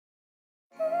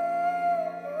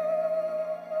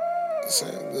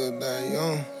Saying good die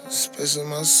young, especially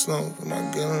my slump. When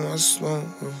I get on my slump,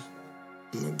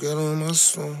 I'ma get on my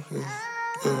slump. They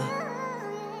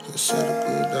said the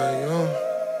good die young,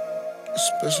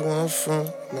 especially where I'm from.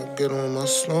 When I get on my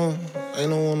slump,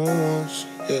 ain't no one-on-ones,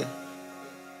 yeah.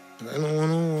 Ain't no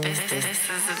one-on-ones. This is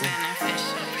a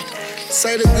beneficial production.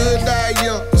 Say the good die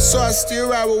young, so I still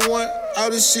ride with one. All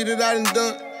this shit that I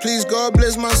done. Please God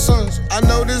bless my sons. I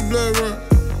know this blood run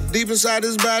deep inside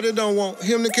his body. Don't want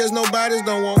him to catch no bodies.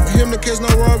 Don't want him to catch no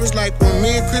robbers. Like when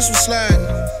me and Chris was sliding,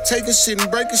 taking shit and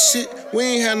breaking shit. We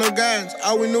ain't had no guidance.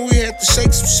 All we knew we had to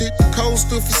shake some shit. The code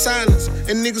stood for silence,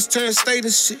 and niggas turned state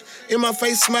and shit. In my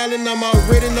face smiling, I'm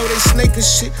already know they snaking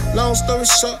shit. Long story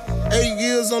short, 8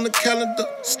 years on the calendar.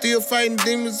 Still fighting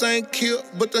demons, I ain't killed,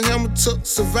 but the hammer took.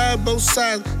 Survived both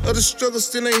sides of the struggle,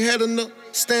 still ain't had enough.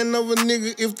 Stand over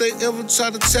nigga if they ever try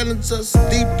to challenge us.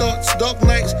 Deep thoughts, dark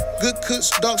nights, good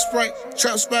cuts, dark sprite.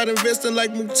 Trap spot investing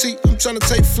like Muti, I'm tryna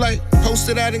take flight.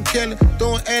 Posted out in Cali,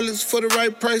 throwing Alex for the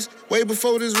right price. Way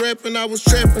before this rapping, I was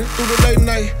trapping through the late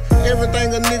night.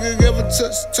 Everything a nigga ever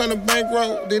touched, tryna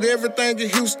bankroll. Did everything in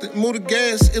Houston, move the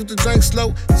gas if the drink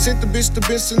slow. Sent the bitch to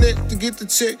Bissonnette to get the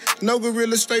check. No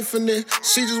gorilla, straight finesse.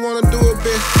 She just wanna do her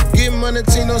best. Get money,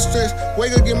 T, no stress.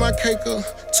 Wake up, get my cake up.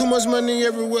 Too much money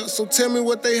everywhere, so tell me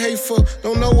what they hate for.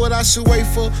 Don't know what I should wait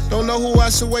for. Don't know who I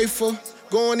should wait for.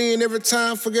 Going in every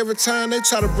time, fuck every time they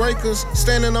try to break us.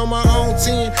 Standing on my own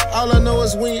team, all I know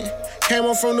is win. Came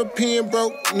up from the pen,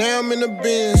 broke, now I'm in the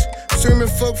Benz. Screaming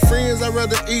fuck friends, I'd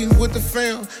rather eat with the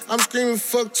fam. I'm screaming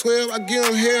fuck 12, I give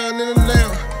them hell in the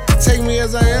lamb. Take me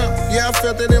as I am, yeah, I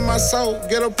felt it in my soul.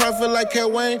 Ghetto prophet like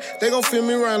Cat Wayne, they gon' feel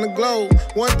me around the globe.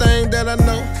 One thing that I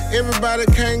know, everybody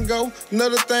can't go.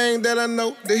 Another thing that I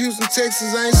know, that Houston,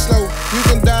 Texas ain't slow. You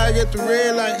can die at the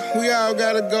red light, we all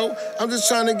gotta go. I'm just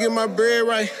trying to get my bread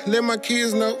right, let my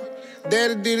kids know.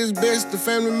 Daddy did his best, the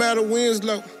family matter wins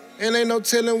low. And ain't no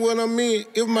telling what I'm in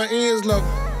if my end's low.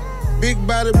 Big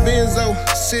body Benzo,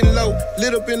 sitting low,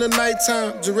 lit up in the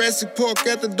nighttime. Jurassic Park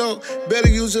at the door, better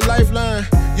use your lifeline.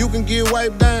 You can get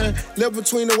wiped down, left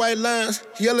between the white lines.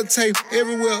 Yellow tape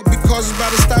everywhere because it's by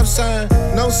the stop sign.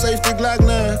 No safety, Glock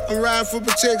 9, I'm riding for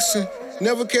protection.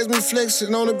 Never catch me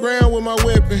flexing on the ground with my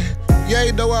weapon.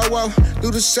 Yea, though I walk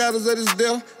through the shadows of this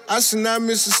death, I should not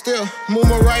miss a step. Move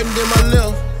my right and then my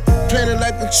left. Planted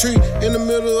like a tree in the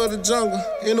middle of the jungle.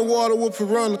 In the water with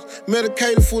piranhas,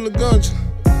 medicated full of ganja.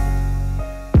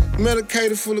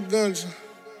 Medicated full of ganja.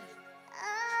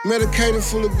 Medicated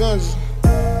full of ganja.